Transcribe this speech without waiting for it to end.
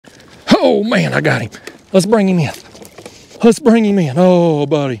Oh man, I got him. Let's bring him in. Let's bring him in. Oh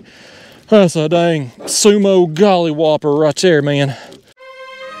buddy, that's a dang sumo golly whopper right there, man.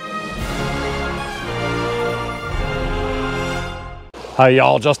 Hey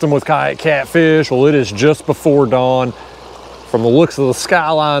y'all, Justin with Kayak Catfish. Well, it is just before dawn. From the looks of the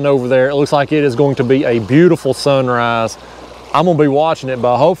skyline over there, it looks like it is going to be a beautiful sunrise. I'm gonna be watching it,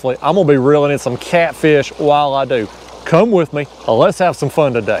 but hopefully I'm gonna be reeling in some catfish while I do. Come with me, let's have some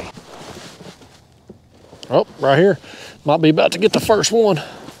fun today. Oh, right here, might be about to get the first one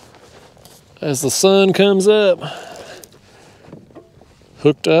as the sun comes up.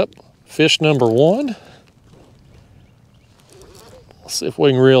 Hooked up, fish number one. Let's see if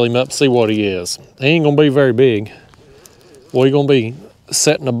we can reel him up, see what he is. He ain't gonna be very big. We're gonna be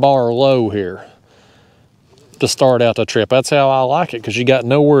setting the bar low here to start out the trip. That's how I like it, because you got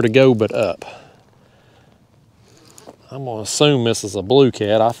nowhere to go but up. I'm gonna assume this is a blue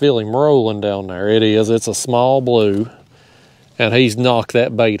cat. I feel him rolling down there. It is, it's a small blue, and he's knocked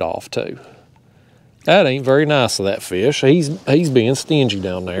that bait off too. That ain't very nice of that fish. He's being stingy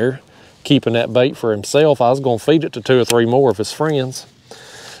down there, keeping that bait for himself. I was gonna feed it to 2 or 3 more of his friends.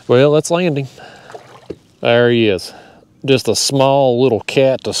 Well, let's land him. There he is. Just a small little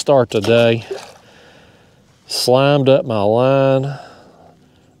cat to start the day. Slimed up my line.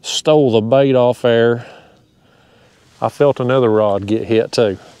 Stole the bait off there. I felt another rod get hit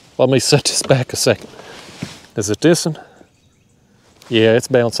too. Let me set this back a second. Is it this one? Yeah, it's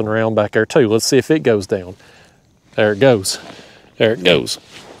bouncing around back there too. Let's see if it goes down. There it goes. There it goes.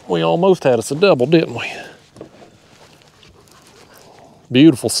 We almost had us a double, didn't we?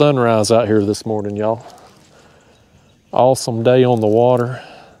 Beautiful sunrise out here this morning, y'all. Awesome day on the water.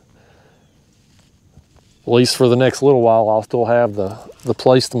 At least for the next little while, I'll still have the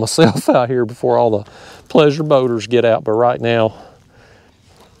place to myself out here before all the pleasure boaters get out. But right now,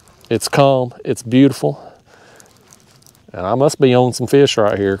 it's calm, it's beautiful. And I must be on some fish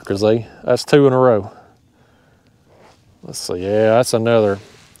right here, because that's 2 in a row. Let's see, yeah, that's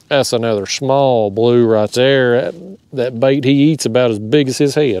another small blue right there. That bait he eats about as big as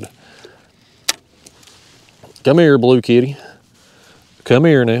his head. Come here, blue kitty. Come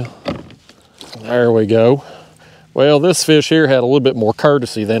here now. There we go. Well, this fish here had a little bit more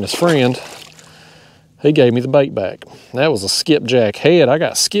courtesy than his friend. He gave me the bait back. That was a skipjack head. I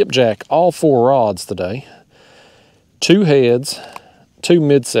got skipjack all 4 rods today. 2 heads, 2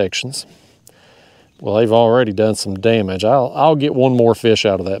 midsections. Well, they've already done some damage. I'll get 1 more fish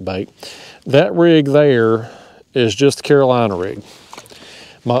out of that bait. That rig there is just a Carolina rig.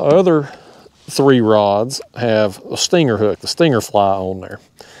 My other 3 rods have a stinger hook, the stinger fly on there.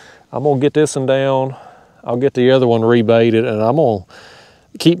 I'm gonna get this one down. I'll get the other one rebaited, and I'm gonna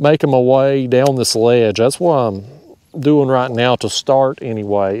keep making my way down this ledge. That's what I'm doing right now to start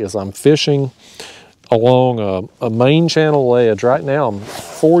anyway, is I'm fishing along a main channel ledge. Right now I'm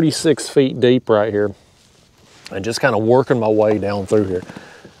 46 feet deep right here, and just kind of working my way down through here.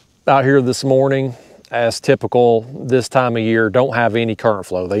 Out here this morning, as typical this time of year, don't have any current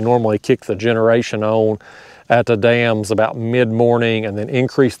flow. They normally kick the generation on at the dams about mid-morning and then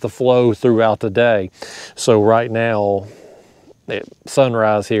increase the flow throughout the day. So right now, at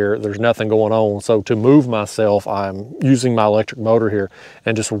sunrise here, there's nothing going on. So to move myself, I'm using my electric motor here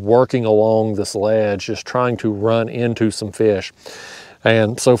and just working along this ledge, just trying to run into some fish.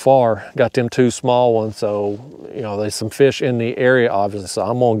 And so far, got them 2 small ones. So, you know, there's some fish in the area, obviously. So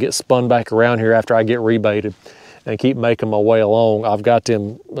I'm gonna get spun back around here after I get rebaited and keep making my way along. I've got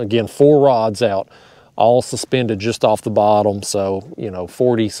them, again, 4 rods out, all suspended just off the bottom. So, you know,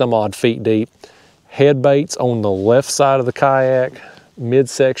 40 some odd feet deep. Head baits on the left side of the kayak,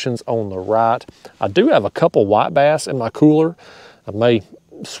 midsections on the right. I do have a couple white bass in my cooler. I may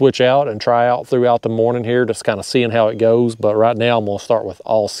switch out and try out throughout the morning here, just kind of seeing how it goes. But right now I'm gonna start with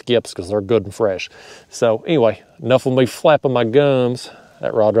all skips because they're good and fresh. So anyway, enough of me flapping my gums.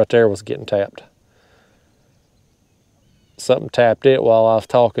 That rod right there was getting tapped. Something tapped it while I was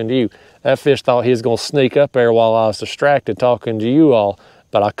talking to you. That fish thought he was gonna sneak up there while I was distracted talking to you all,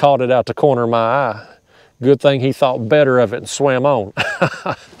 but I caught it out the corner of my eye. Good thing he thought better of it and swam on.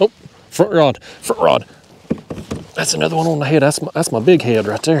 Oh, front rod, front rod. That's another one on the head. That's my big head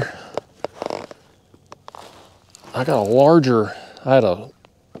right there. I got I had a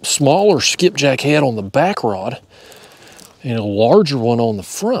smaller skipjack head on the back rod and a larger one on the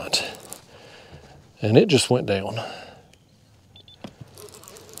front. And it just went down.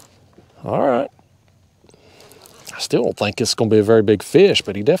 All right. I still don't think it's gonna be a very big fish,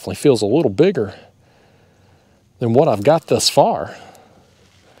 but he definitely feels a little bigger than what I've got thus far.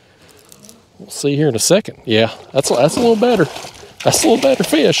 We'll see here in a second. Yeah, that's a little better. That's a little better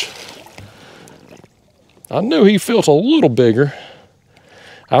fish. I knew he felt a little bigger.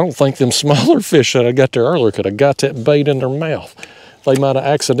 I don't think them smaller fish that I got there earlier could have got that bait in their mouth. They might have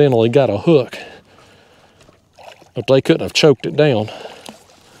accidentally got a hook, but they couldn't have choked it down.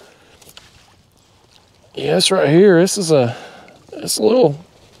 Yes, right here, this is a little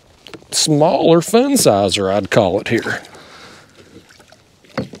smaller fun sizer, I'd call it here.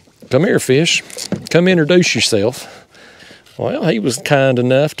 Come here, fish. Come introduce yourself. Well, he was kind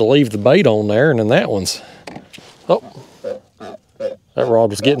enough to leave the bait on there, and then that one's, oh, that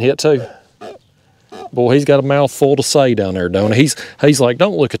rod was getting hit too. Boy, he's got a mouthful to say down there, don't he? He's like,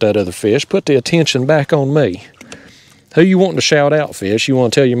 don't look at that other fish. Put the attention back on me. Who you wanting to shout out, fish? You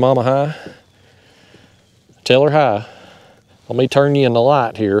want to tell your mama hi? Tell her hi. Let me turn you in the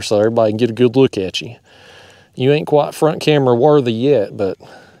light here so everybody can get a good look at you. You ain't quite front camera worthy yet, but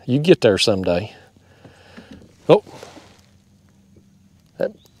you get there someday. Oh,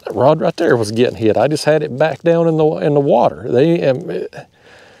 that rod right there was getting hit. I just had it back down in the water.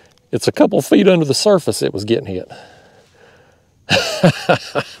 It's a couple feet under the surface it was getting hit.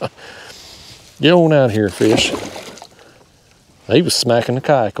 Get on out here, fish. He was smacking the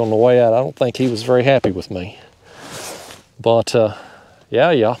kayak on the way out. I don't think he was very happy with me. But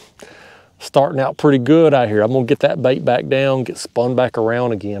yeah, starting out pretty good out here. I'm gonna get that bait back down, get spun back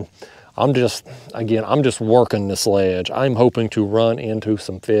around again. I'm just working this ledge. I'm hoping to run into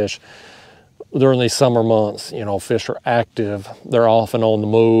some fish during these summer months. You know, fish are active, they're often on the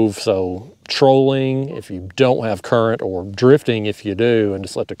move, so trolling if you don't have current, or drifting if you do, and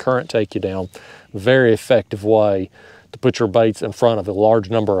just let the current take you down, very effective way to put your baits in front of a large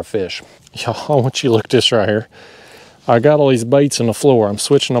number of fish. Y'all, I want you to look at this right here. I got all these baits on the floor. I'm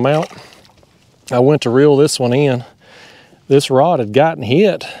switching them out. I went to reel this one in. This rod had gotten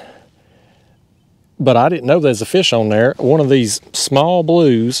hit, but I didn't know there's a fish on there. One of these small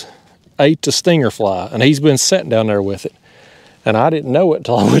blues ate the stinger fly, and he's been sitting down there with it. And I didn't know it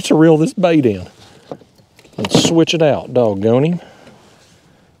until I went to reel this bait in and switch it out. Doggone him.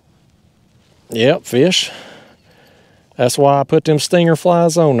 Yep, fish. That's why I put them stinger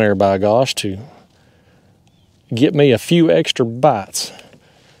flies on there, by gosh, to get me a few extra bites.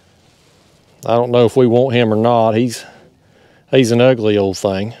 I don't know if we want him or not. He's an ugly old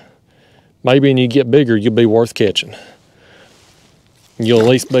thing. Maybe when you get bigger, you'll be worth catching. You'll at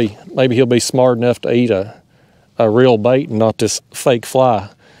least be, maybe he'll be smart enough to eat a real bait and not this fake fly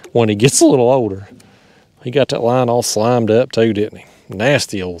when he gets a little older. He got that line all slimed up too, didn't he?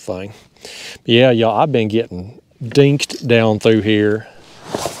 Nasty old thing. But yeah, y'all, I've been getting dinked down through here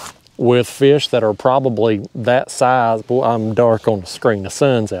with fish that are probably that size. Boy, I'm dark on the screen, the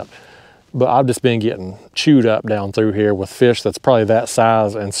sun's out. But I've just been getting chewed up down through here with fish that's probably that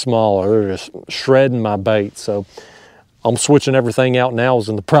size and smaller. They're just shredding my bait. So I'm switching everything out now. I was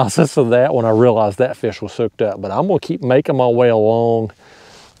in the process of that when I realized that fish was hooked up. But I'm gonna keep making my way along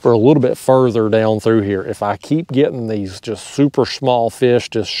for a little bit further down through here. If I keep getting these just super small fish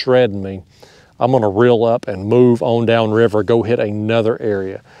just shredding me, I'm gonna reel up and move on downriver, go hit another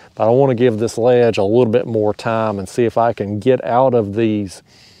area. But I wanna give this ledge a little bit more time and see if I can get out of these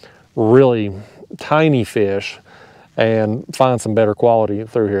really tiny fish and find some better quality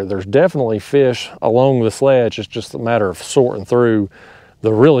through here. There's definitely fish along this ledge. It's just a matter of sorting through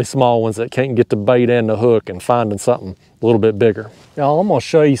the really small ones that can't get the bait and the hook and finding something a little bit bigger. Now I'm gonna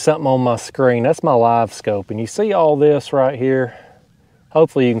show you something on my screen. That's my live scope, and you see all this right here?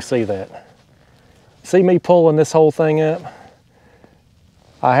 Hopefully you can see that. See me pulling this whole thing up?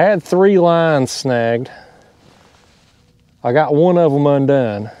 I had 3 lines snagged. I got one of them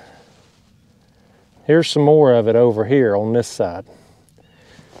undone. Here's some more of it over here on this side.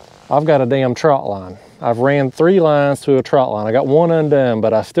 I've got a damn trot line. I've ran 3 lines to a trot line. I got one undone,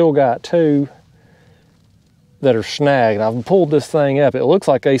 but I still got 2 that are snagged. I've pulled this thing up. It looks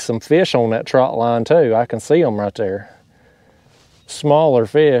like there's some fish on that trot line too. I can see them right there. Smaller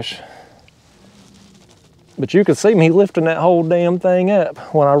fish. But you can see me lifting that whole damn thing up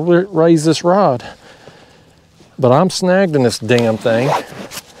when I raise this rod. But I'm snagged in this damn thing.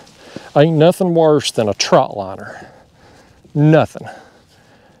 Ain't nothing worse than a trot liner. Nothing.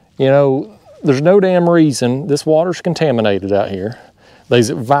 You know, there's no damn reason. This water's contaminated out here.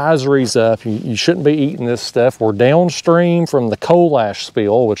 There's advisories up. You shouldn't be eating this stuff. We're downstream from the coal ash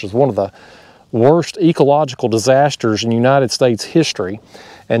spill, which is one of the worst ecological disasters in United States history.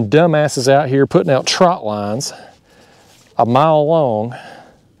 And dumbasses out here putting out trot lines a mile long,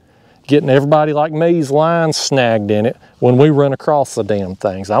 getting everybody like me's line snagged in it when we run across the damn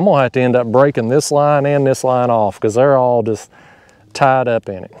things. I'm gonna have to end up breaking this line and this line off because they're all just tied up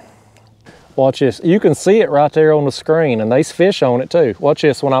in it. Watch this. You can see it right there on the screen, and there's fish on it too. Watch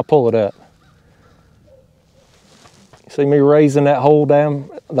this when I pull it up. See me raising that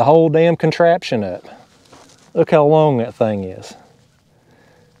the whole damn contraption up. Look how long that thing is.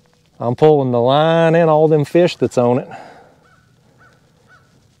 I'm pulling the line and all them fish that's on it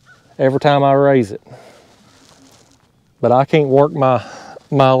every time I raise it. But I can't work my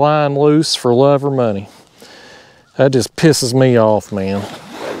line loose for love or money. That just pisses me off, man.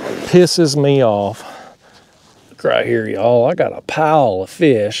 Pisses me off. Look right here, y'all. I got a pile of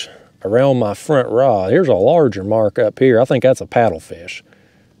fish around my front rod. Here's a larger mark up here. I think that's a paddlefish.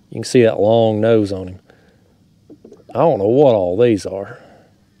 You can see that long nose on him. I don't know what all these are.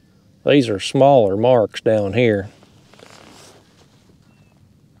 These are smaller marks down here.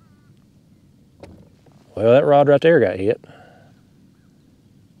 Well, that rod right there got hit.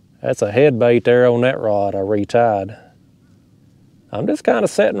 That's a head bait there on that rod I retied. I'm just kind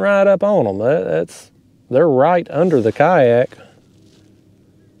of setting right up on them. They're right under the kayak.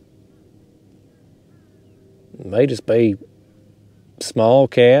 It may just be small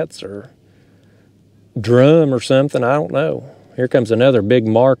cats or drum or something, I don't know. Here comes another big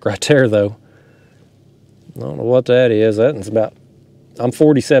mark right there though. I don't know what that is. That's about, I'm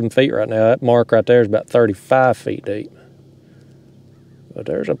 47 feet right now. That mark right there is about 35 feet deep. But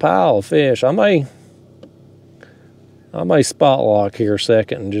there's a pile of fish. I may spot lock here a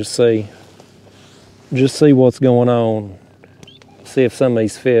second and just see what's going on. See if some of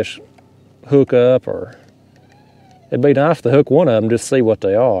these fish hook up, or it'd be nice to hook one of them just see what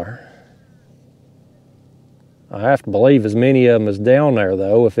they are. I have to believe as many of them is down there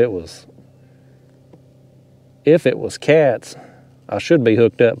though. If it was cats, I should be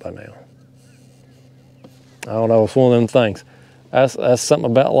hooked up by now. I don't know, it's one of them things. That's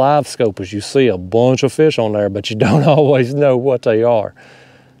something about live scopers. You see a bunch of fish on there, but you don't always know what they are.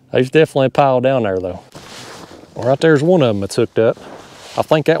 There's definitely a pile down there though. Well, right there's one of them that's hooked up. I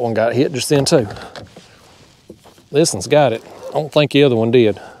think that one got hit just then too. This one's got it. I don't think the other one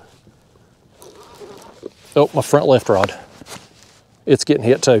did. Oh, my front left rod. It's getting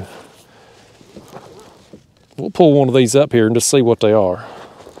hit too. We'll pull one of these up here and just see what they are.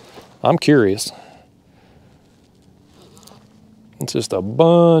 I'm curious. It's just a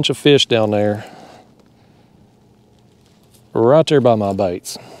bunch of fish down there. Right there by my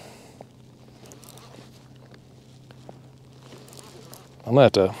baits. I'm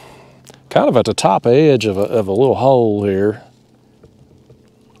at the, kind of at the top edge of a little hole here.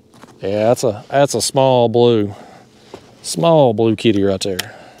 Yeah, that's a small blue kitty right there.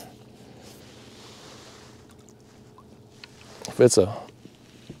 If it's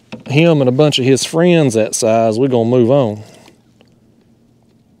him and a bunch of his friends that size, we're gonna move on.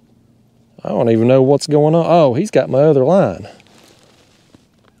 I don't even know what's going on. Oh, he's got my other line.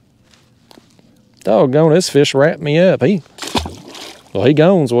 Doggone, this fish wrapped me up. He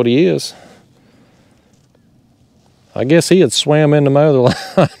gone's what he is. I guess he had swam into my other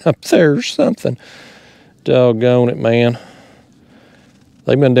line up there or something. Doggone it, man.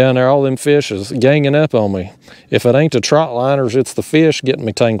 They've been down there, all them fish is ganging up on me. If it ain't the trot liners, it's the fish getting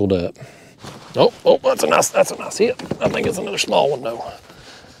me tangled up. Oh, that's a nice hit. I think it's another small one though.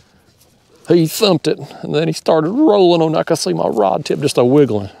 He thumped it, and then he started rolling on. I could see my rod tip just a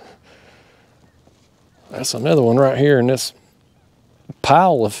wiggling. That's another one right here in this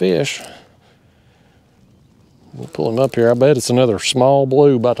pile of fish. We'll pull him up here. I bet it's another small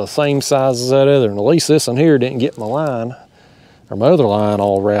blue, about the same size as that other. And at least this one here didn't get my line, or my other line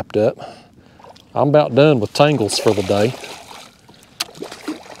all wrapped up. I'm about done with tangles for the day.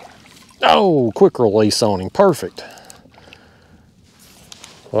 Oh, quick release on him, perfect.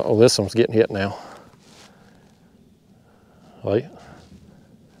 Uh-oh, this one's getting hit now. Wait.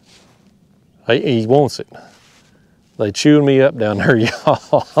 He wants it. They chewed me up down there,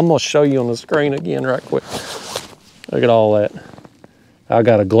 y'all. I'm gonna show you on the screen again right quick. Look at all that. I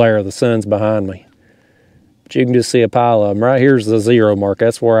got a glare, the sun's behind me. But you can just see a pile of them. Right here's the 0 mark,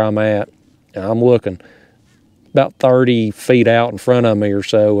 that's where I'm at. And I'm looking about 30 feet out in front of me or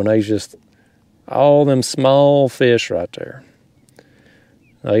so, and there's just all them small fish right there.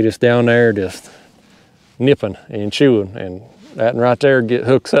 They just down there just nipping and chewing, and that one right there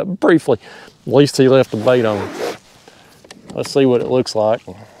hooks up briefly. At least he left the bait on. Let's see what it looks like.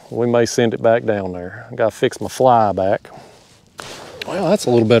 We may send it back down there. I gotta fix my fly back. Well, that's a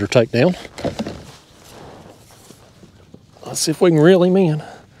little better takedown. Let's see if we can reel him in.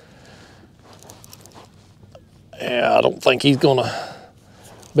 Yeah, I don't think he's gonna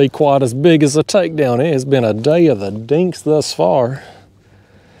be quite as big as a takedown. It has been a day of the dinks thus far.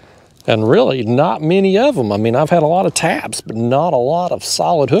 And really not many of them. I mean, I've had a lot of taps, but not a lot of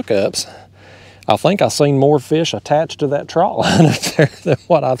solid hookups. I think I've seen more fish attached to that trot line up there than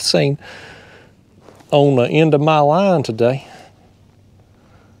what I've seen on the end of my line today.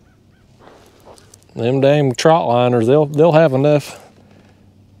 Them damn trot liners, they'll have enough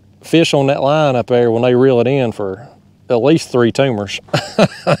fish on that line up there when they reel it in for at least 3 tumors.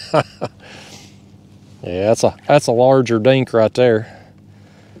 Yeah, that's a larger dink right there.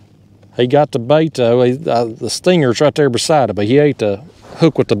 He got the bait though. The stinger's right there beside it, but he ate the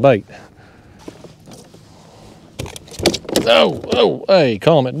hook with the bait. Oh, hey,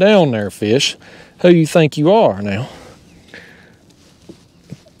 calm it down there, fish. Who you think you are now?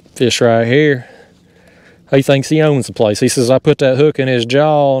 Fish right here. He thinks he owns the place. He says I put that hook in his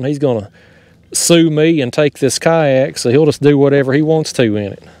jaw and he's gonna sue me and take this kayak, so he'll just do whatever he wants to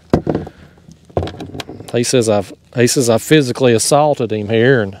in it. He says I physically assaulted him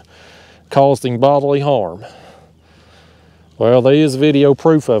here and caused him bodily harm. Well, there is video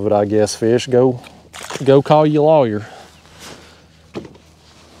proof of it, I guess, fish. Go call your lawyer.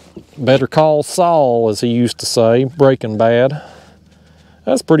 Better call Saul, as he used to say, Breaking Bad.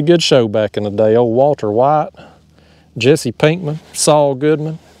 That's a pretty good show back in the day. Old Walter White, Jesse Pinkman, Saul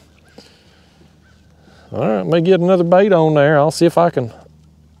Goodman. All right, let me get another bait on there. I'll see if I can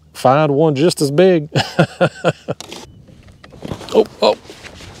find one just as big. Oh,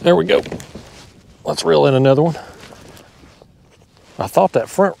 there we go. Let's reel in another one. I thought that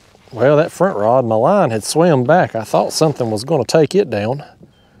front rod, my line had swam back. I thought something was going to take it down.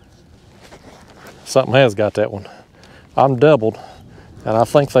 Something has got that one. I'm doubled, and I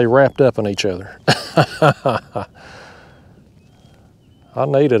think they wrapped up in each other. I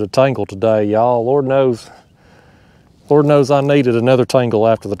needed a tangle today, y'all. Lord knows I needed another tangle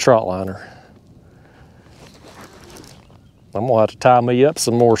after the trot liner. I'm gonna have to tie me up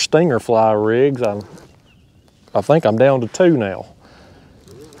some more stinger fly rigs. I think I'm down to 2 now.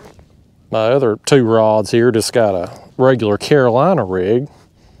 My other 2 rods here just got a regular Carolina rig,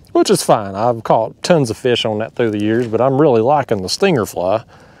 which is fine. I've caught tons of fish on that through the years, but I'm really liking the stinger fly.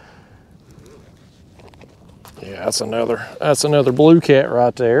 Yeah, that's another blue cat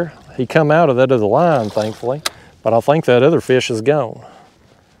right there. He come out of that other line, thankfully, but I think that other fish is gone.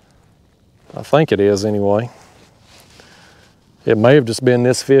 I think it is anyway. It may have just been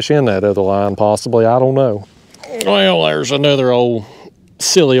this fish in that other line, possibly. I don't know. Well, there's another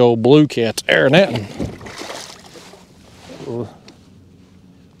silly old blue cat there, and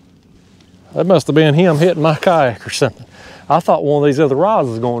that must have been him hitting my kayak or something. I thought one of these other rods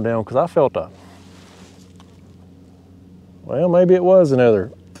was going down because I felt well, maybe it was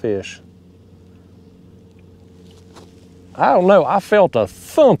another fish. I don't know, I felt a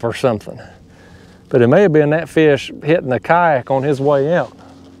thump or something. But it may have been that fish hitting the kayak on his way out.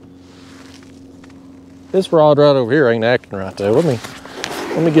 This rod right over here ain't acting right though. Let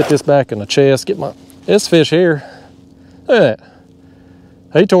me get this back in the chest. This fish here. Look at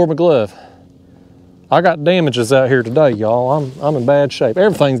that. He tore my glove. I got damages out here today, y'all. I'm in bad shape.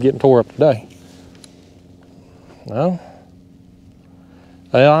 Everything's getting tore up today. No?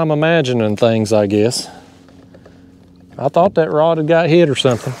 Well, I'm imagining things, I guess. I thought that rod had got hit or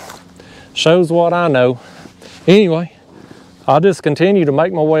something. Shows what I know. Anyway, I'll just continue to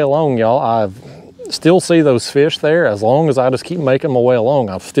make my way along, y'all. I still see those fish there. As long as I just keep making my way along,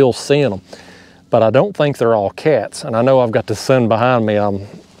 I'm still seeing them. But I don't think they're all cats. And I know I've got the sun behind me.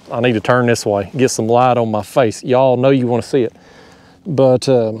 I need to turn this way, get some light on my face. Y'all know you want to see it. But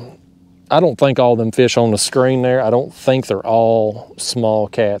I don't think all them fish on the screen there, I don't think they're all small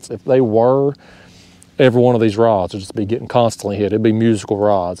cats. If they were, every one of these rods would just be getting constantly hit. It'd be musical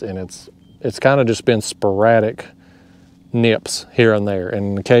rods, and it's kind of just been sporadic nips here and there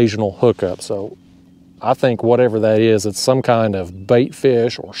and an occasional hookup. So I think whatever that is, it's some kind of bait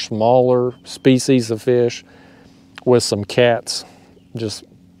fish or smaller species of fish with some cats just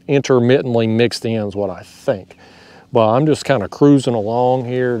intermittently mixed in is what I think. But I'm just kind of cruising along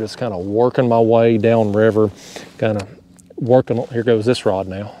here, just kind of working my way down river, kind of working. Here goes this rod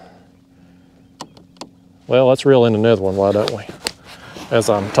now. Well, let's reel in another one, why don't we? As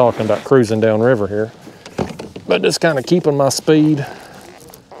I'm talking about cruising down river here. But just kind of keeping my speed,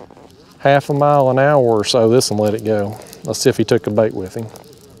 half a mile an hour or so, this one let it go. Let's see if he took a bait with him.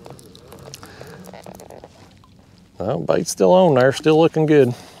 Well, bait's still on there, still looking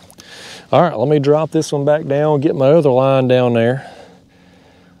good. All right, let me drop this one back down, get my other line down there,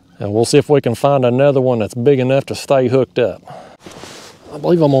 and we'll see if we can find another one that's big enough to stay hooked up. I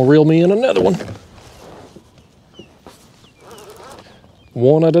believe I'm gonna reel me in another one.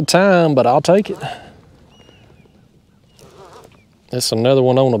 One at a time, but I'll take it. It's another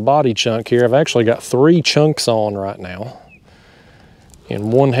one on a body chunk here. I've actually got 3 chunks on right now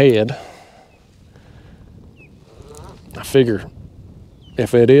in one head. I figure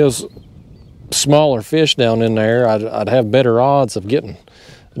if it is smaller fish down in there, I'd have better odds of getting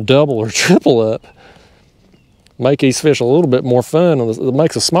double or triple up. Make these fish a little bit more fun. It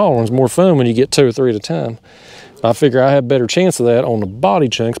makes the smaller ones more fun when you get 2 or 3 at a time. I figure I have better chance of that on the body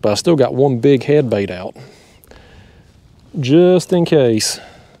chunks, but I still got one big head bait out, just in case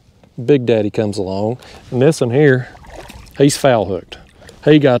Big Daddy comes along. And this one here, he's foul hooked.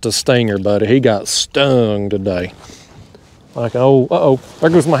 He got the stinger, buddy. He got stung today. Like, oh, uh-oh, there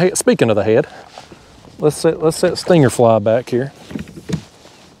goes my head. Speaking of the head, let's set stinger fly back here.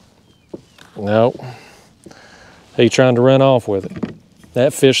 Nope. He trying to run off with it.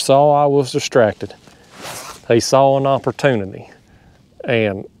 That fish saw I was distracted. He saw an opportunity.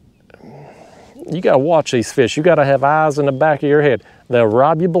 And you got to watch these fish. You got to have eyes in the back of your head. They'll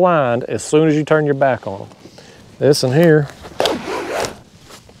rob you blind as soon as you turn your back on them. This one here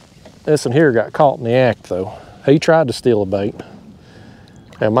got caught in the act though. He tried to steal a bait.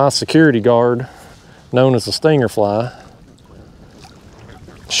 And my security guard, known as a stinger fly,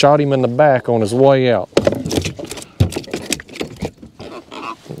 shot him in the back on his way out.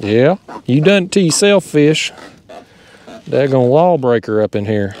 Yeah, you done it to yourself, fish. Daggone lawbreaker up in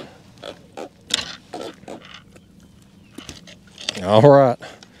here. All right.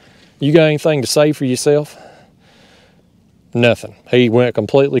 You got anything to say for yourself? Nothing. He went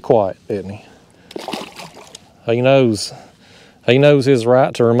completely quiet, didn't he? He knows his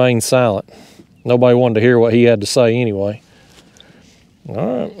right to remain silent. Nobody wanted to hear what he had to say anyway. All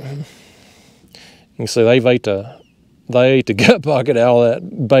right. You can see they ate the gut pocket out of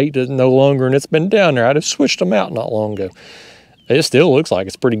that bait that's no longer, and it's been down there. I just switched them out not long ago. It still looks like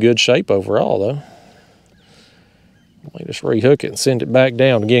it's pretty good shape overall, though. Let me just rehook it and send it back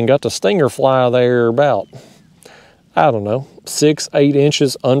down. Again, got the stinger fly there about, I don't know, 6-8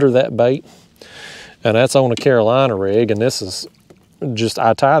 inches under that bait. And that's on a Carolina rig, and this is just,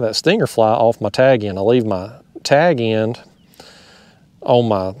 I tie that stinger fly off my tag end. I leave my tag end on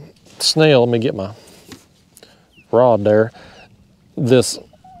my snail. Let me get my rod there. This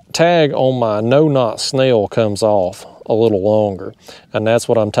tag on my no-knot snail comes off a little longer, and that's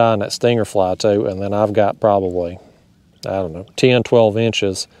what I'm tying that stinger fly to. And then I've got probably, I don't know, 10-12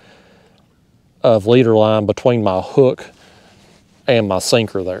 inches of leader line between my hook and my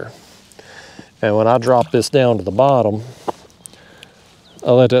sinker there. And when I drop this down to the bottom,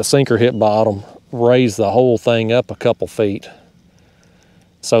 I let that sinker hit bottom, raise the whole thing up a couple feet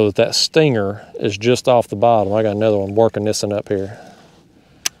so that that stinger is just off the bottom. I got another one working this one up here.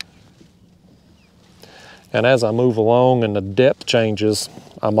 And as I move along and the depth changes,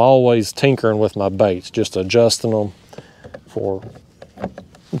 I'm always tinkering with my baits, just adjusting them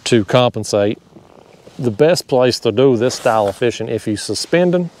to compensate. The best place to do this style of fishing, if you're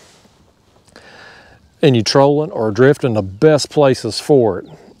suspending and you're trolling or drifting, the best places for it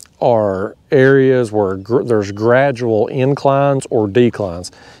are areas where there's gradual inclines or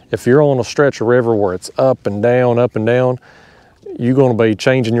declines. If you're on a stretch of river where it's up and down, you're going to be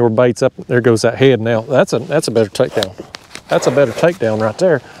changing your baits up. There goes that head now. That's a better takedown. That's a better takedown right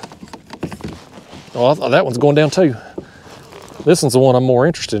there. Oh, I thought that one's going down too. This one's the one I'm more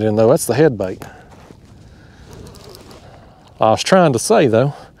interested in though. That's the head bait. I was trying to say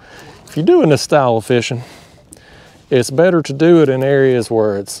though, if you're doing this style of fishing, it's better to do it in areas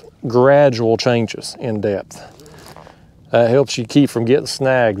where it's gradual changes in depth. That helps you keep from getting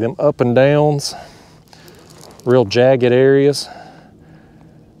snagged. Them up and downs, real jagged areas,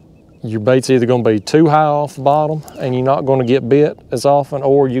 your bait's either going to be too high off the bottom and you're not going to get bit as often,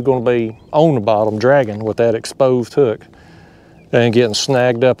 or you're going to be on the bottom dragging with that exposed hook and getting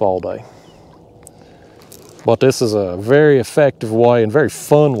snagged up all day. But this is a very effective way and very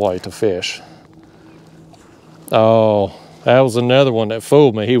fun way to fish. Oh, that was another one that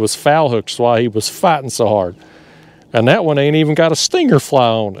fooled me. He was foul hooked, so why he was fighting so hard. And that one ain't even got a stinger fly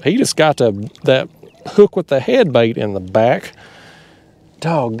on it. He just got that hook with the head bait in the back.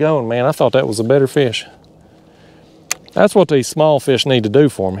 Doggone, man, I thought that was a better fish. That's what these small fish need to do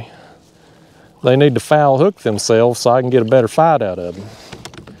for me. They need to foul hook themselves so I can get a better fight out of them.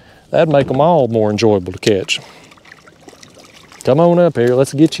 That'd make them all more enjoyable to catch. Come on up here,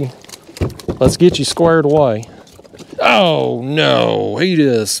 let's get you squared away. Oh no, he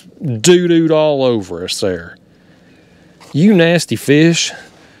just doo-dooed all over us there. You nasty fish.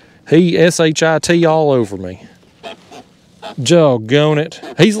 He S-H-I-T all over me. Doggone it.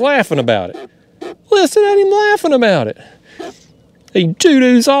 He's laughing about it. Listen at him laughing about it. He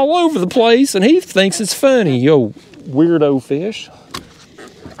doo-doos all over the place and he thinks it's funny, yo weirdo fish.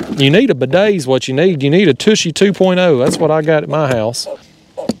 You need a bidet is what you need. You need a Tushy 2.0. That's what I got at my house.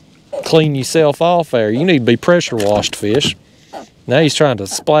 Clean yourself off there. You need to be pressure washed, fish. Now he's trying to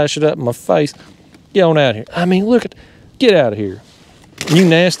splash it up in my face. Get on out of here. I mean, look at, get out of here. You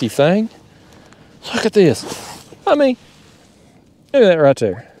nasty thing. Look at this. I mean, look at that right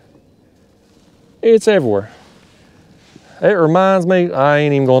there. It's everywhere. It reminds me, I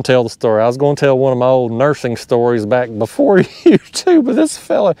ain't even gonna tell the story. I was gonna tell one of my old nursing stories back before you too, but this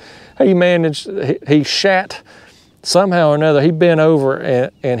fella, he managed, he shat somehow or another. He bent over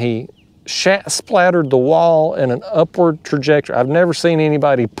and he splattered the wall in an upward trajectory. I've never seen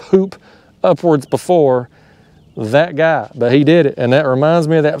anybody poop upwards before, that guy, but he did it. And that reminds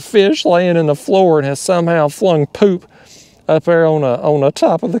me of that fish laying in the floor and has somehow flung poop up there on the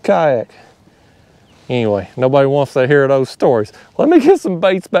top of the kayak. Anyway, nobody wants to hear those stories. Let me get some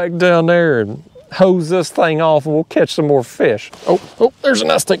baits back down there and hose this thing off and we'll catch some more fish. Oh, there's a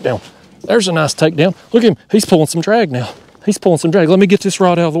nice takedown. There's a nice takedown. Look at him, he's pulling some drag now. He's pulling some drag. Let me get this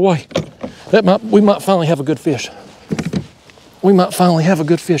rod out of the way. We might finally have a good fish. We might finally have a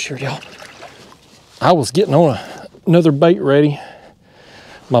good fish here, y'all. I was getting on another bait ready.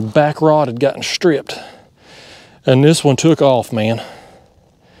 My back rod had gotten stripped. And this one took off, man.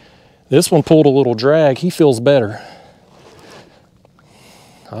 This one pulled a little drag. He feels better.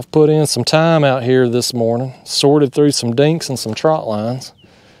 I've put in some time out here this morning, sorted through some dinks and some trot lines.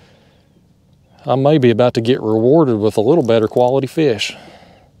 I may be about to get rewarded with a little better quality fish.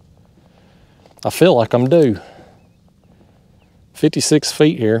 I feel like I'm due. 56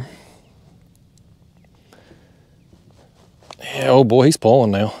 feet here. Yeah, oh boy, he's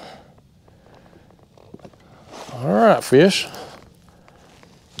pulling now. All right, fish.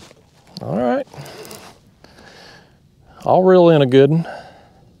 All right. I'll reel in a good one.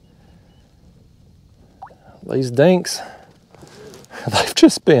 These dinks, they've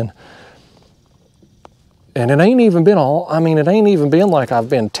just been, and it ain't even been all, I mean, it ain't even been like I've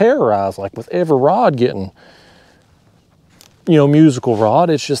been terrorized, like with every rod getting, you know, musical rod.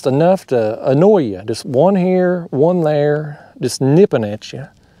 It's just enough to annoy you. Just one here, one there, just nipping at you.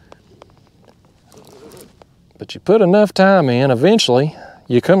 But you put enough time in, eventually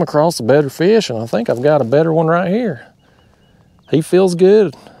you come across a better fish, and I think I've got a better one right here. He feels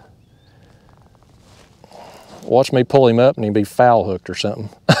good. Watch me pull him up and he'd be foul hooked or something.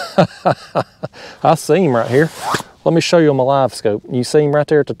 I see him right here. Let me show you on my live scope. You see him right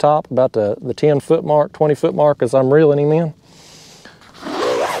there at the top, about the 10-foot mark, 20-foot mark as I'm reeling him in?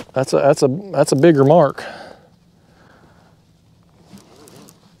 That's a bigger mark.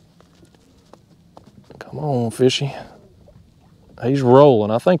 Come on, fishy. He's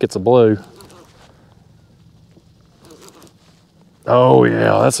rolling. I think it's a blue. Oh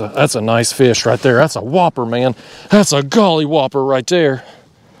yeah, that's a nice fish right there. That's a whopper, man. That's a golly whopper right there.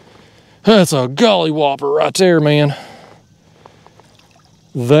 That's a golly whopper right there, man.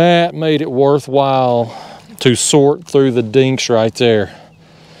 That made it worthwhile to sort through the dinks right there.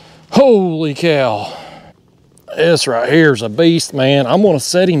 Holy cow. This right here is a beast, man. I'm gonna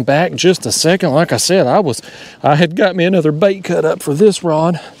set him back just a second. Like I said, I had got me another bait cut up for this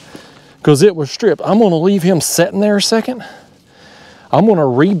rod because it was stripped. I'm gonna leave him setting there a second. I'm gonna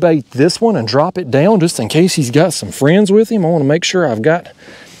rebait this one and drop it down just in case he's got some friends with him. I wanna make sure I've got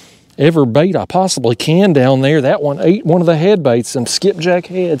every bait I possibly can down there. That one ate one of the head baits, some skipjack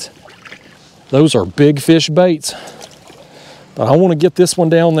heads. Those are big fish baits. But I wanna get this one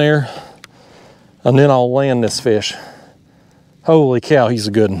down there and then I'll land this fish. Holy cow, he's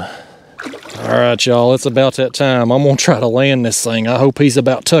a good one. All right, y'all, it's about that time. I'm gonna try to land this thing. I hope he's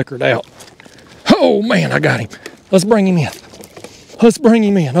about tuckered out. Oh man, I got him. Let's bring him in. Let's bring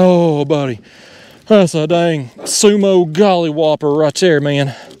him in. Oh, buddy. That's a dang SUMO golly whopper right there,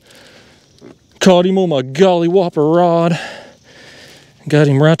 man. Caught him on my golly whopper rod. Got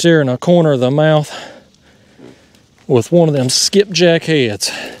him right there in the corner of the mouth with one of them skipjack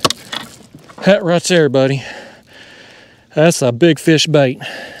heads. That right there, buddy. That's a big fish bait.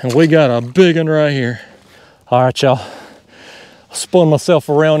 And we got a big one right here. All right, y'all. Spun myself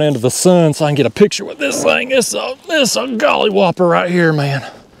around into the sun so I can get a picture with this thing. It's a golly whopper right here, man.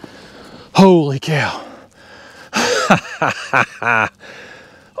 Holy cow.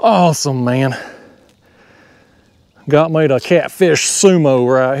 Awesome, man. Got me the Catfish SUMO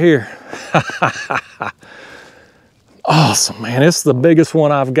right here. Awesome, man. It's the biggest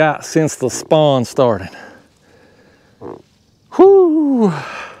one I've got since the spawn started. Whoo.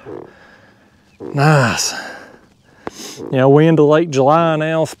 Nice. You know, we're into late July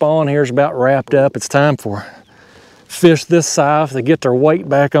now. Spawn here's about wrapped up. It's time for fish this size to get their weight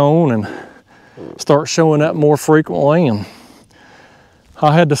back on and start showing up more frequently. And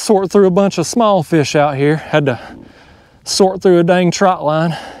I had to sort through a bunch of small fish out here. Had to sort through a dang trot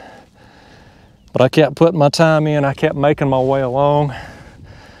line. But I kept putting my time in. I kept making my way along.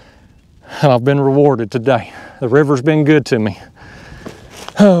 And I've been rewarded today. The river's been good to me.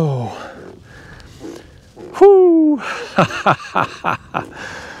 Oh. Whoo.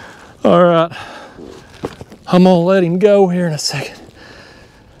 All right. I'm gonna let him go here in a second.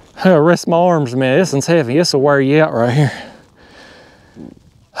 I gotta rest my arms a minute. This one's heavy. This will wear you out right here.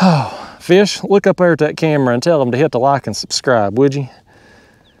 Oh, fish, look up there at that camera and tell them to hit the like and subscribe, would you?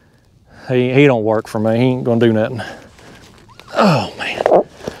 He don't work for me. He ain't gonna do nothing. Oh man.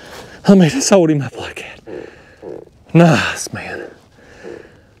 Let me just hold him up like that. Nice, man.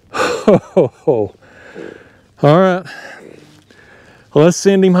 Oh. All right. Well, let's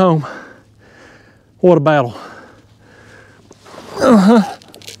send him home. What a battle.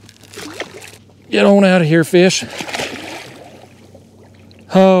 Get on out of here, fish.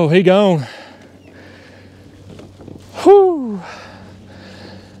 Oh, he gone. Whew.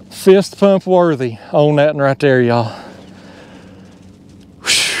 Fist pump worthy on that one right there, y'all.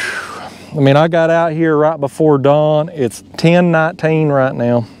 I mean, I got out here right before dawn. It's 10:19 right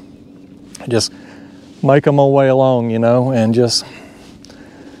now. Just making my way along, you know, and just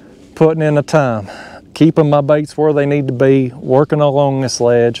putting in the time. Keeping my baits where they need to be, working along this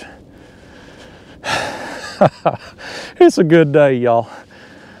ledge. It's a good day, y'all.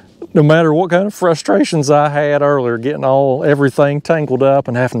 No matter what kind of frustrations I had earlier, getting everything tangled up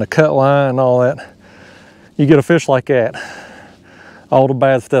and having to cut line and all that, you get a fish like that, all the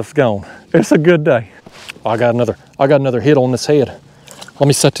bad stuff's gone. It's a good day. I got another hit on this head. Let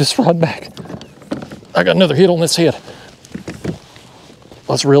me set this rod back. I got another hit on this head.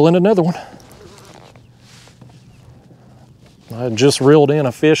 Let's reel in another one. I just reeled in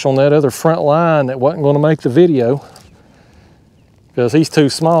a fish on that other front line that wasn't going to make the video because he's too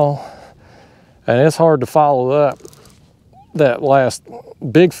small, and it's hard to follow up that last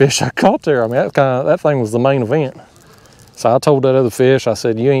big fish I caught there. I mean, that thing was the main event. So I told that other fish, I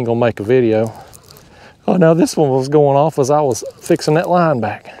said, you ain't gonna make a video. Oh no, this one was going off as I was fixing that line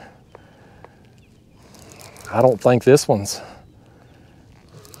back. I don't think this one's,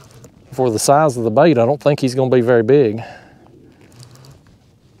 for the size of the bait, I don't think he's gonna be very big.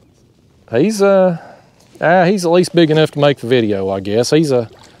 He's at least big enough to make the video, I guess. He's a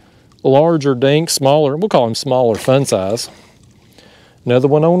larger dink, smaller, we'll call him smaller fun size. Another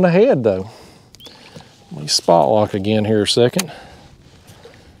one on the head though. Let me spot lock again here a second.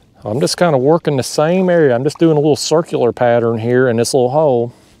 I'm just kind of working the same area. I'm just doing a little circular pattern here in this little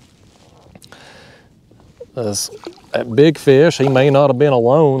hole. That big fish, he may not have been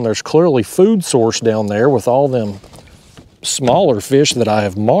alone. There's clearly food source down there with all them smaller fish that I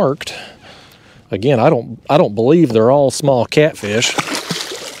have marked. Again, I don't believe they're all small catfish.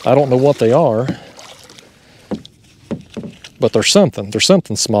 I don't know what they are. But there's something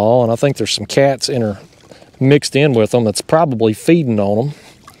small, and I think there's some cats mixed in with them that's probably feeding on them.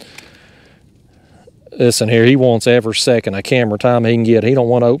 Listen here, he wants every second of camera time he can get. He don't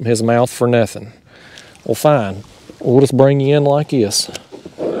want to open his mouth for nothing. Well, fine. We'll just bring you in like this.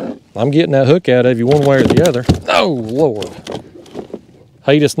 I'm getting that hook out of you one way or the other. Oh, Lord.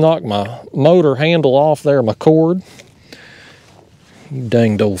 He just knocked my motor handle off there, my cord. You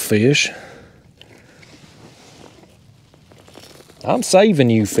danged old fish. I'm saving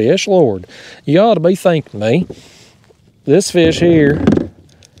you, fish, Lord. You ought to be thanking me. This fish here,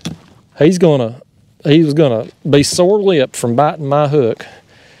 he was gonna be sore lipped from biting my hook.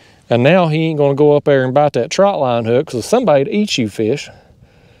 And now he ain't gonna go up there and bite that trot line hook, because if somebody'd eat you, fish,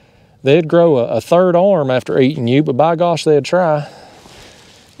 they'd grow a third arm after eating you, but by gosh, they'd try.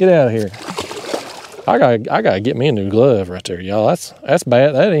 Get out of here. I gotta get me a new glove right there, y'all. That's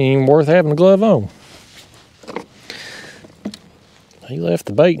bad. That ain't even worth having a glove on. He left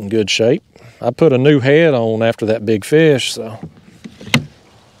the bait in good shape. I put a new head on after that big fish, so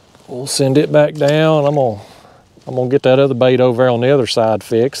we'll send it back down. I'm gonna get that other bait over there on the other side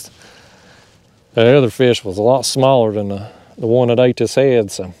fixed. That other fish was a lot smaller than the one that ate this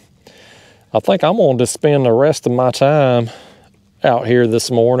head, so I think I'm gonna just spend the rest of my time out here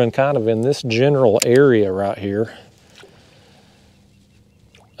this morning, kind of in this general area right here,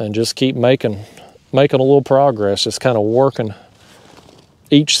 and just keep making a little progress, just kind of working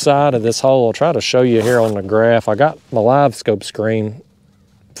each side of this hole. I'll try to show you here on the graph. I got my live scope screen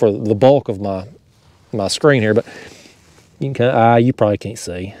for the bulk of my screen here, but you can you probably can't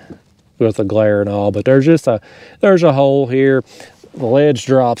see with the glare and all, but there's a hole here. The ledge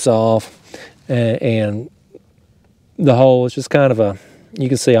drops off, and the hole is just kind of you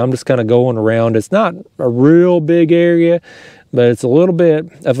can see I'm just kind of going around. It's not a real big area, but it's a little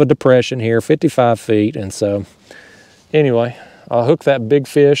bit of a depression here, 55 feet. And so anyway, I'll hook that big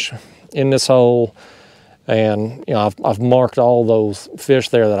fish in this hole. And, you know, I've marked all those fish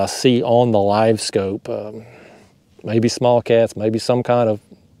there that I see on the live scope. Maybe small cats, maybe some kind of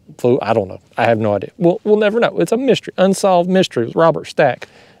food. I don't know. I have no idea. We'll never know. It's a mystery, unsolved mystery. It was Robert Stack,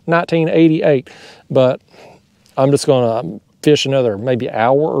 1988. But I'm just going to fish another maybe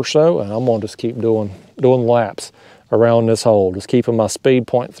hour or so, and I'm going to just keep doing laps around this hole. Just keeping my speed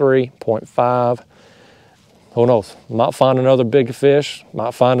 0.3, 0.5. Who knows? Might find another big fish,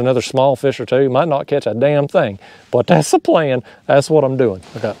 might find another small fish or two, might not catch a damn thing. But that's the plan. That's what I'm doing.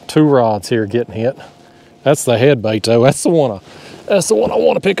 I got 2 rods here getting hit. That's the head bait though. That's the one I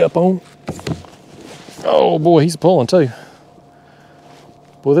want to pick up on. Oh boy, he's pulling too.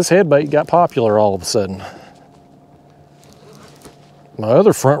 Well, this head bait got popular all of a sudden. My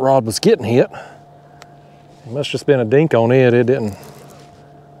other front rod was getting hit. It must just been a dink on it. It didn't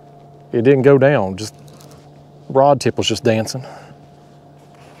go down. Just rod tip was just dancing.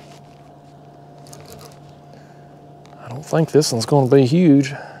 I don't think this one's going to be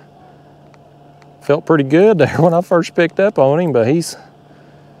huge. Felt pretty good there when I first picked up on him, but he's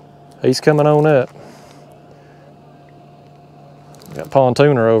coming on up. Got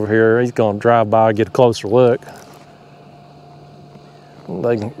Pontooner over here. He's going to drive by and get a closer look.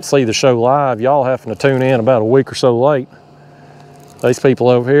 They can see the show live. Y'all having to tune in about a week or so late. These people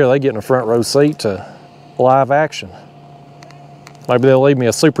over here, they get in a front row seat to live action. Maybe they'll leave me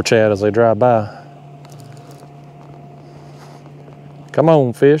a super chat as they drive by. Come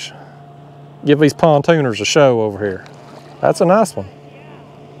on, fish. Give these pontooners a show over here. That's a nice one.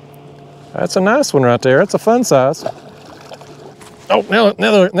 That's a nice one right there. That's a fun size. Oh, now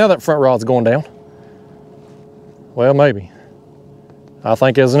that front rod's going down. Well, maybe. I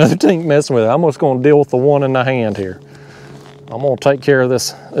think there's another dink messing with it. I'm just going to deal with the one in the hand here. I'm going to take care of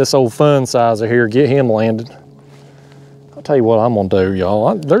this old fun sizer here, get him landed. I'll tell you what I'm going to do,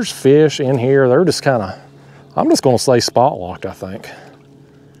 y'all. There's fish in here. They're just kind of, I'm just going to stay spot locked, I think.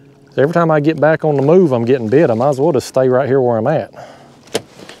 Every time I get back on the move, I'm getting bit. I might as well just stay right here where I'm at.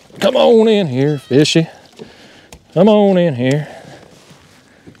 Come on in here, fishy. Come on in here.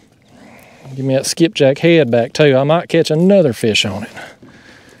 Give me that skipjack head back too. I might catch another fish on it.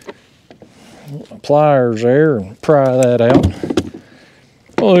 Pliers there and pry that out.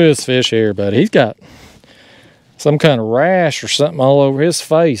 Look at this fish here, buddy. He's got some kind of rash or something all over his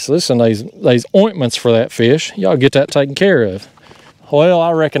face. Listen, these ointments for that fish. Y'all get that taken care of. Well,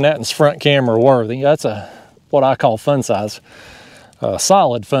 I reckon that one's front camera worthy. That's what I call fun size.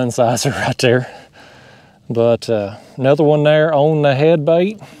 Solid fun sizer right there. But another one there on the head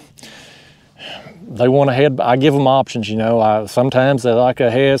bait. They want a head. I give them options, you know. Sometimes they like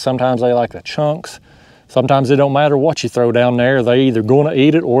a head, sometimes they like the chunks. Sometimes it don't matter what you throw down there. They either gonna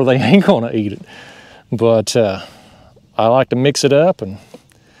eat it or they ain't gonna eat it. But I like to mix it up, and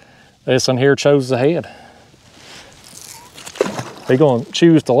this one here chose the head. He gonna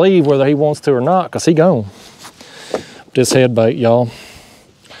choose to leave whether he wants to or not, because he gone. This head bait, y'all.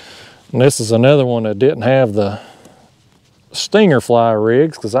 And this is another one that didn't have the stinger fly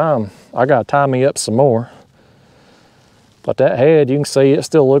rigs, because I gotta tie me up some more. But that head, you can see it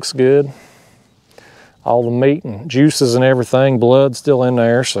still looks good. All the meat and juices and everything, blood still in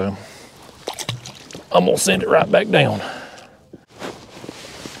there, so I'm gonna send it right back down.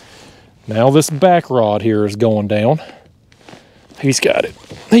 Now this back rod here is going down. He's got it.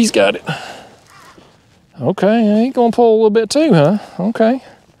 He's got it. Okay, he's gonna pull a little bit too, huh? Okay.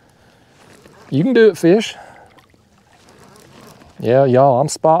 You can do it, fish. Yeah, y'all, I'm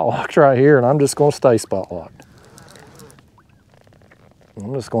spot locked right here, and I'm just gonna stay spot locked.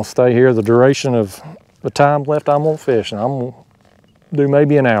 I'm just gonna stay here the duration of the time left I'm gonna fish, and I'm gonna do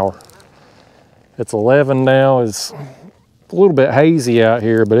maybe an hour. It's 11 now. It's a little bit hazy out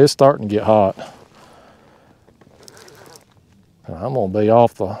here, but it's starting to get hot. And I'm gonna be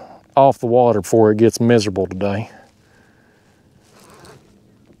off the water before it gets miserable today.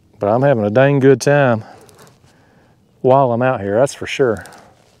 But I'm having a dang good time while I'm out here, that's for sure.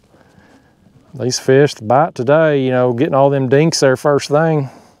 These fish, the bite today, you know, getting all them dinks there first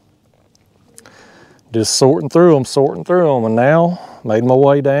thing. Just sorting through them, and now made my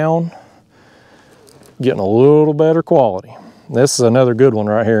way down, getting a little better quality. This is another good one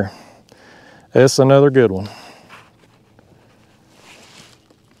right here. This is another good one.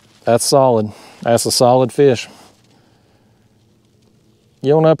 That's solid. That's a solid fish.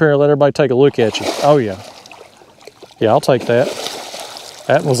 Get on up here and let everybody take a look at you. Oh yeah. Yeah, I'll take that.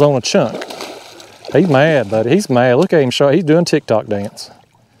 That was on a chunk. He's mad, buddy. He's mad. Look at him. He's doing TikTok dance.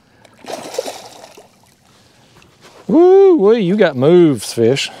 Woo-wee, you got moves,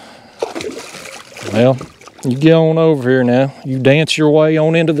 fish. Well, You get on over here now. You dance your way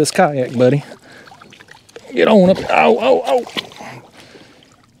on into this kayak, buddy. Get on up. Oh, oh, oh.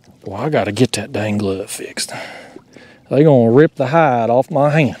 Well, I gotta get that dang glove fixed. They gonna rip the hide off my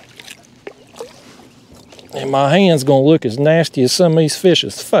hand. And my hand's gonna look as nasty as some of these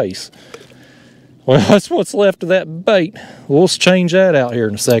fish's face. Well, that's what's left of that bait. We'll change that out here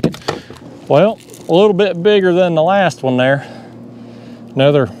in a second. Well, a little bit bigger than the last one there.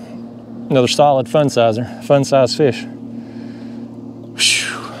 Another solid fun size fish.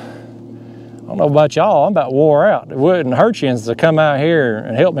 Whew. I don't know about y'all, I'm about wore out. It wouldn't hurt you to come out here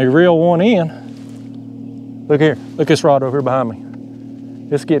and help me reel one in. Look here, look this rod over here behind me.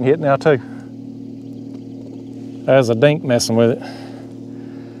 It's getting hit now too. There's a dink messing with it.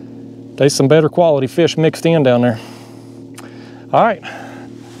 There's some better quality fish mixed in down there. All right,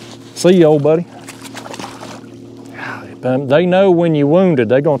 see you, old buddy. They know when you're wounded,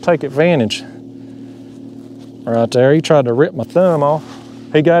 they're gonna take advantage. Right there, he tried to rip my thumb off.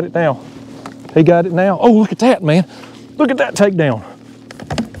 He got it now. He got it now. Oh, look at that, man. Look at that takedown.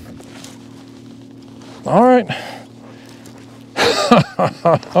 All right.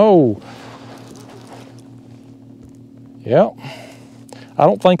 Oh. Yep. I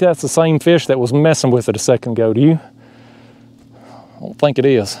don't think that's the same fish that was messing with it a second ago, do you? I don't think it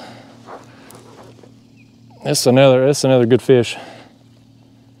is. That's another good fish.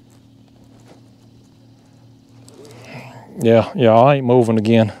 Yeah, I ain't moving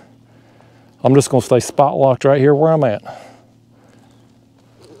again. I'm just gonna stay spot locked right here where I'm at.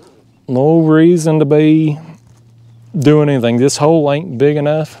 No reason to be doing anything. This hole ain't big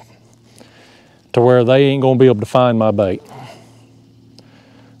enough to where they ain't gonna be able to find my bait.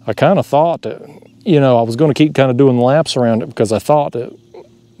 I kind of thought that, I was gonna keep kind of doing laps around it because I thought that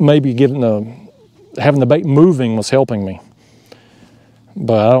maybe having the bait moving was helping me.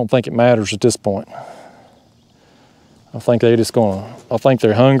 But I don't think it matters at this point. I think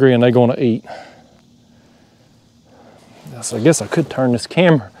they're hungry and they're gonna eat. So I guess I could turn this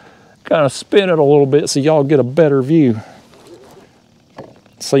camera, kind of spin it a little bit so y'all get a better view.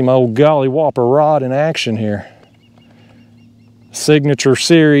 See my old golly whopper rod in action here. Signature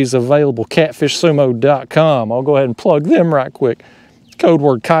series available, catfishsumo.com. I'll go ahead and plug them right quick. Code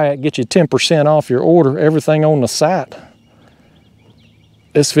word kayak, get you 10% off your order, everything on the site.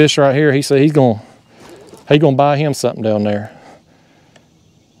 This fish right here, he said he's gonna buy him something down there.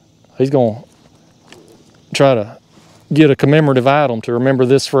 He's gonna try to get a commemorative item to remember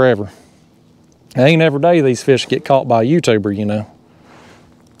this forever. It ain't every day these fish get caught by a YouTuber,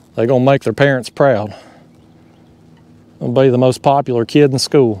 They're gonna make their parents proud. They'll be the most popular kid in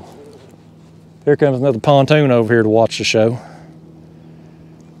school. Here comes another pontoon over here to watch the show.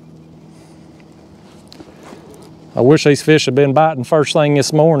 I wish these fish had been biting first thing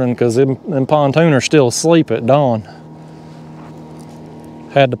this morning because them pontoon are still asleep at dawn.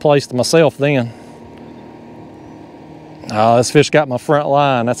 Had to place to myself then. Oh, this fish got my front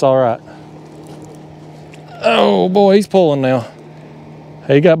line, that's all right. Oh boy, he's pulling now.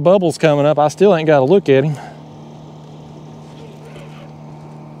 He got bubbles coming up. I still ain't got to look at him.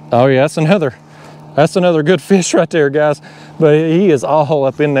 Oh yeah, that's another good fish right there, guys. But he is all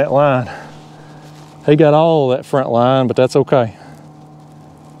up in that line. He got all that front line, but that's okay.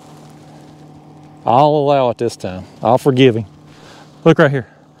 I'll allow it this time. I'll forgive him. Look right here.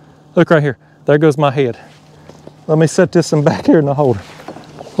 Look right here. There goes my head. Let me set this one back here in the holder.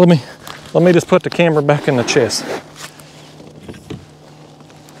 Let me just put the camera back in the chest.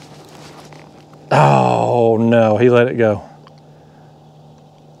 Oh no, he let it go.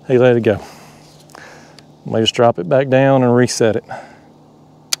 He let it go. Let me just drop it back down and reset it.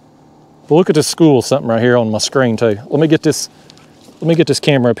 But look at this school of something right here on my screen too. Let me get this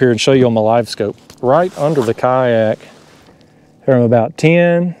camera up here and show you on my live scope. Right under the kayak, from about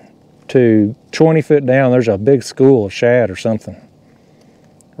 10 to 20 foot down, there's a big school of shad or something.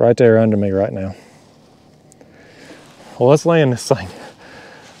 Right there under me right now. Well, let's land this thing.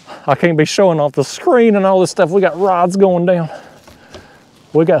 I can't be showing off the screen and all this stuff. We got rods going down.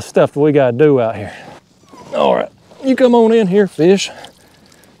 We got stuff that we gotta do out here. All right, you come on in here, fish.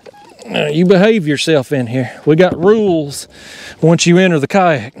 You behave yourself in here. We got rules once you enter the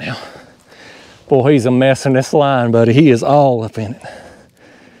kayak now. Boy, he's a mess in this line, buddy. He is all up in it.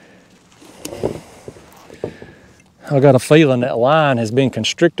 I got a feeling that line has been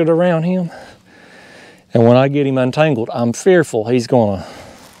constricted around him. And when I get him untangled, I'm fearful he's gonna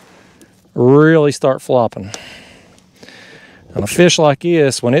really start flopping. And a fish like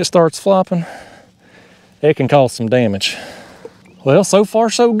this, when it starts flopping, it can cause some damage. Well, so far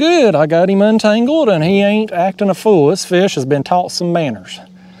so good. I got him untangled and he ain't acting a fool. This fish has been taught some manners.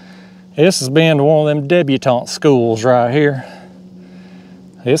 This has been to one of them debutante schools right here.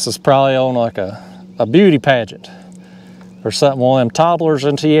 This is probably on like a beauty pageant or something, one of them toddlers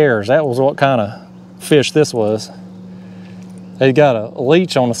and tiaras. That was what kind of fish this was. It's got a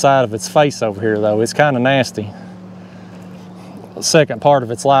leech on the side of its face over here though. It's kind of nasty. The second part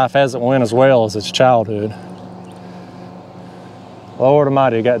of its life hasn't went as well as its childhood. Lord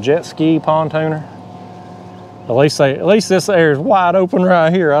Almighty, got jet ski, pontooner. At least this air is wide open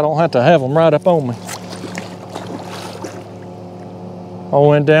right here. I don't have to have them right up on me. I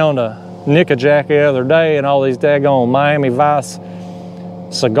went down to Nickajack the other day and all these daggone Miami Vice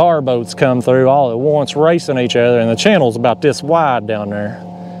cigar boats come through all at once racing each other, and the channel's about this wide down there.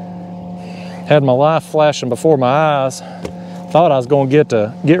 Had my life flashing before my eyes. Thought I was gonna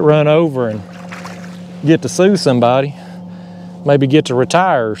get run over and get to sue somebody. Maybe get to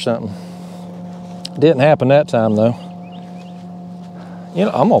retire or something. Didn't happen that time though. You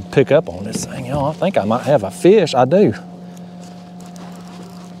know, I'm gonna pick up on this thing. You know, I think I might have a fish. I do.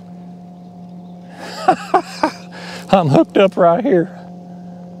 I'm hooked up right here.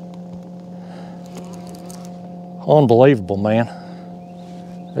 Unbelievable, man.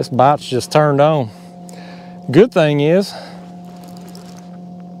 This bite's just turned on. Good thing is,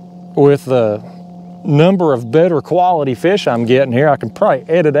 with the number of better quality fish I'm getting here, I can probably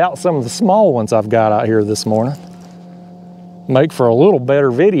edit out some of the small ones I've got out here this morning. Make for a little better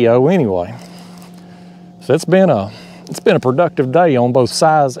video anyway. So it's been a productive day on both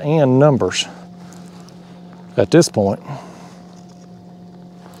size and numbers at this point.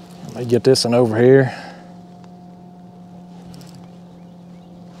 Let me get this one over here.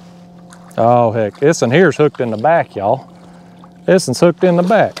 Oh heck, this one here's hooked in the back, y'all. This one's hooked in the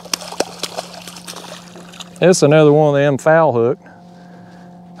back. This is another one of them foul hook.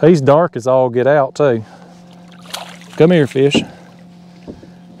 He's dark as all get out too. Come here, fish.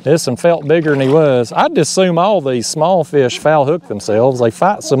 This one felt bigger than he was. I'd just assume all these small fish foul hook themselves. They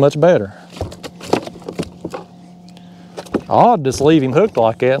fight so much better. I'd just leave him hooked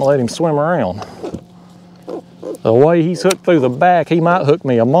like that and let him swim around. The way he's hooked through the back, he might hook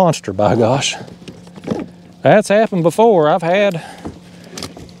me a monster, by gosh. That's happened before. I've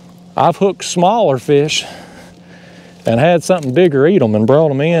hooked smaller fish and had something bigger eat them and brought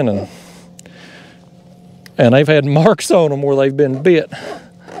them in, and they've had marks on them where they've been bit.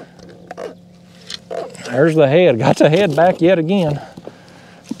 There's the head. Got the head back yet again.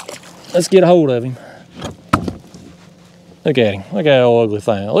 Let's get a hold of him. Look at him. Look at that old ugly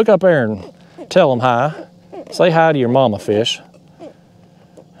thing. Look up there and tell him hi. Say hi to your mama, fish.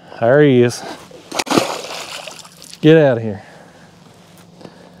 There he is. Get out of here.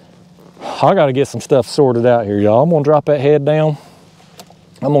 I gotta get some stuff sorted out here, y'all. I'm gonna drop that head down.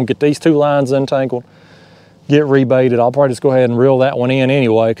 I'm gonna get these two lines untangled, get rebaited. I'll probably just go ahead and reel that one in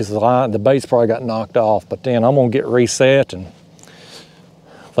anyway because the bait's probably got knocked off. But then I'm gonna get reset, and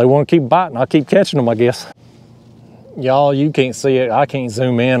if they wanna keep biting, I'll keep catching them, I guess. Y'all, you can't see it. I can't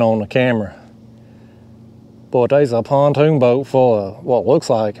zoom in on the camera. Boy, there's a pontoon boat full of what looks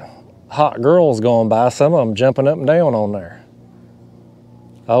like hot girls going by. Some of them jumping up and down on there.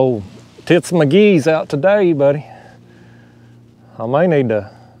 Oh, Tits McGee's out today, buddy. I may need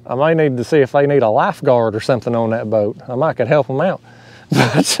to see if they need a lifeguard or something on that boat. I might could help them out.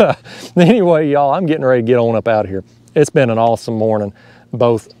 But anyway, y'all, I'm getting ready to get on up out of here. It's been an awesome morning,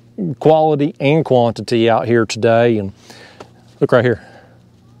 both quality and quantity out here today. And look right here.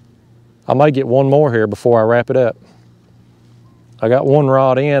 I may get one more here before I wrap it up. I got one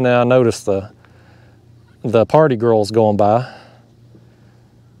rod in, and I noticed the party girls going by.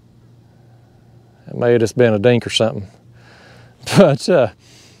 It may have just been a dink or something. But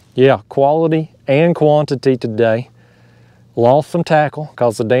yeah, quality and quantity today. Lost some tackle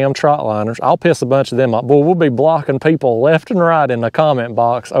because the damn trot liners. I'll piss a bunch of them up. Boy, we'll be blocking people left and right in the comment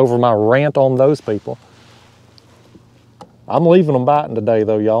box over my rant on those people. I'm leaving them biting today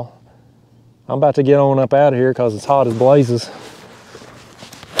though, y'all. I'm about to get on up out of here because it's hot as blazes.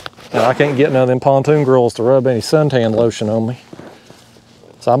 And I can't get none of them pontoon girls to rub any suntan lotion on me.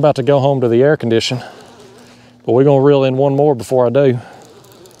 So I'm about to go home to the air condition. But we're gonna reel in one more before I do.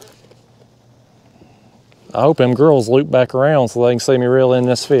 I hope them girls loop back around so they can see me reel in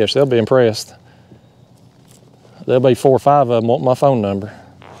this fish. They'll be impressed. There'll be 4 or 5 of them want my phone number.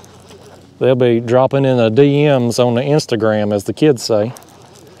 They'll be dropping in the DMs on the Instagram, as the kids say.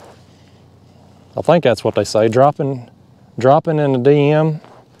 I think that's what they say, dropping in the DM.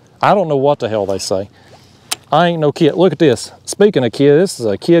 I don't know what the hell they say. I ain't no kid. Look at this. Speaking of kid, this is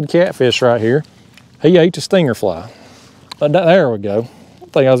a kid catfish right here. He ate the stinger fly. But there we go. I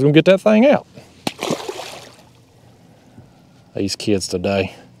think I was gonna get that thing out. These kids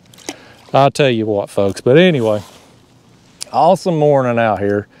today. I'll tell you what, folks. But anyway, awesome morning out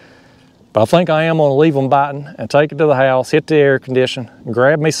here. But I think I am gonna leave them biting and take it to the house, hit the air condition,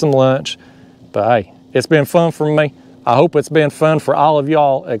 grab me some lunch. But hey, it's been fun for me. I hope it's been fun for all of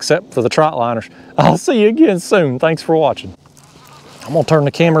y'all except for the trot liners. I'll see you again soon. Thanks for watching. I'm gonna turn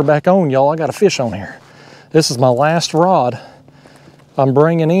the camera back on, y'all. I got a fish on here. This is my last rod I'm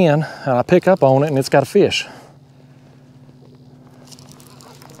bringing in, and I pick up on it and it's got a fish.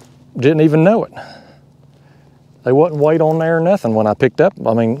 Didn't even know it. They wasn't weight on there or nothing when I picked up.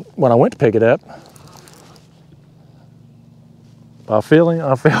 I mean, when I went to pick it up. I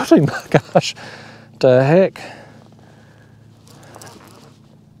felt him, gosh, the heck.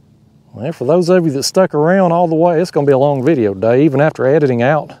 Well, for those of you that stuck around all the way, it's gonna be a long video today. Even after editing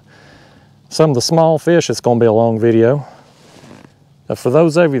out some of the small fish, it's gonna be a long video. For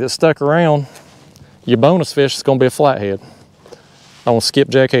those of you that stuck around, your bonus fish is gonna be a flathead. I'm gonna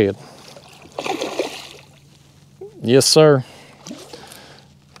skipjack head. Yes, sir.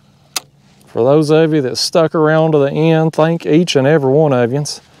 For those of you that stuck around to the end, thank each and every one of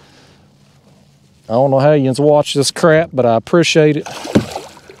yous. I don't know how yous watch this crap, but I appreciate it.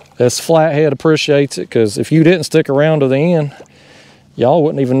 This flathead appreciates it, because if you didn't stick around to the end, y'all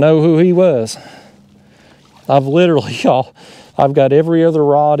wouldn't even know who he was. I've literally, y'all, I've got every other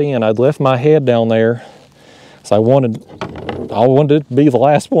rod in. I'd left my head down there, so I wanted it to be the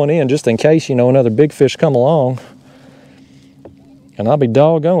last one in, just in case, you know, another big fish come along. And I'll be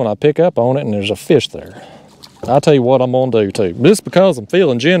doggone, I pick up on it and there's a fish there. I'll tell you what I'm gonna do too. Just because I'm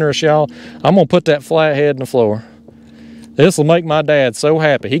feeling generous, y'all, I'm gonna put that flathead in the floor. This will make my dad so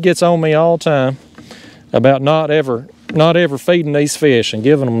happy. He gets on me all the time about not ever feeding these fish and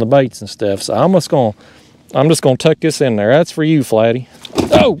giving them the baits and stuff. So I'm just gonna tuck this in there. That's for you, Flatty.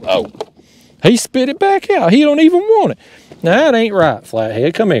 Oh, he spit it back out. He don't even want it. Now that ain't right,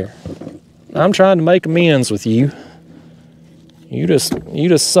 Flathead. Come here. I'm trying to make amends with you. You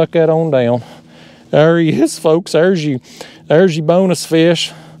just suck that on down. There he is, folks. There's your bonus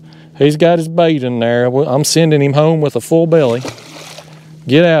fish. He's got his bait in there. I'm sending him home with a full belly.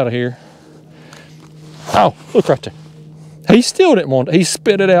 Get out of here. Oh, look right there. He still didn't want it. He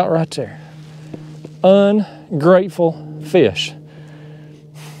spit it out right there. Ungrateful fish.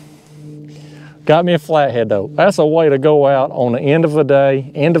 Got me a flathead though. That's a way to go out on the end of a day,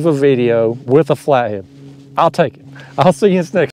 end of a video with a flathead. I'll take it. I'll see you next.